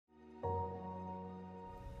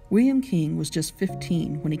William King was just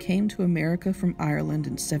 15 when he came to America from Ireland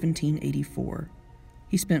in 1784.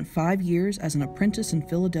 He spent 5 years as an apprentice in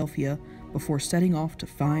Philadelphia before setting off to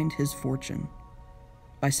find his fortune.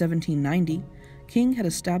 By 1790, King had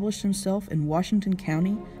established himself in Washington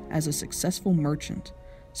County as a successful merchant,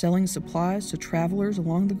 selling supplies to travelers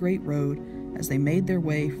along the Great Road as they made their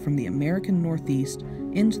way from the American Northeast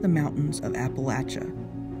into the mountains of Appalachia.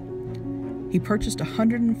 He purchased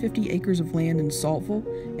 150 acres of land in Saltville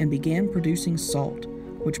and began producing salt,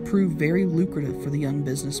 which proved very lucrative for the young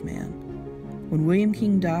businessman. When William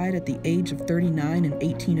King died at the age of 39 in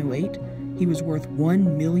 1808, he was worth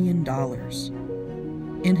 $1 million.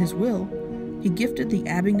 In his will, he gifted the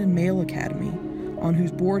Abingdon Male Academy, on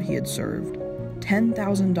whose board he had served,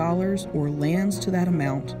 $10,000 or lands to that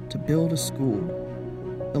amount to build a school.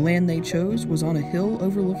 The land they chose was on a hill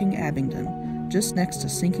overlooking Abingdon, just next to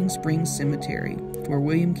Sinking Springs Cemetery, where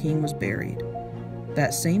William King was buried.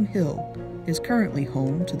 That same hill is currently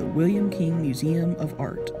home to the William King Museum of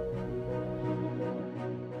Art.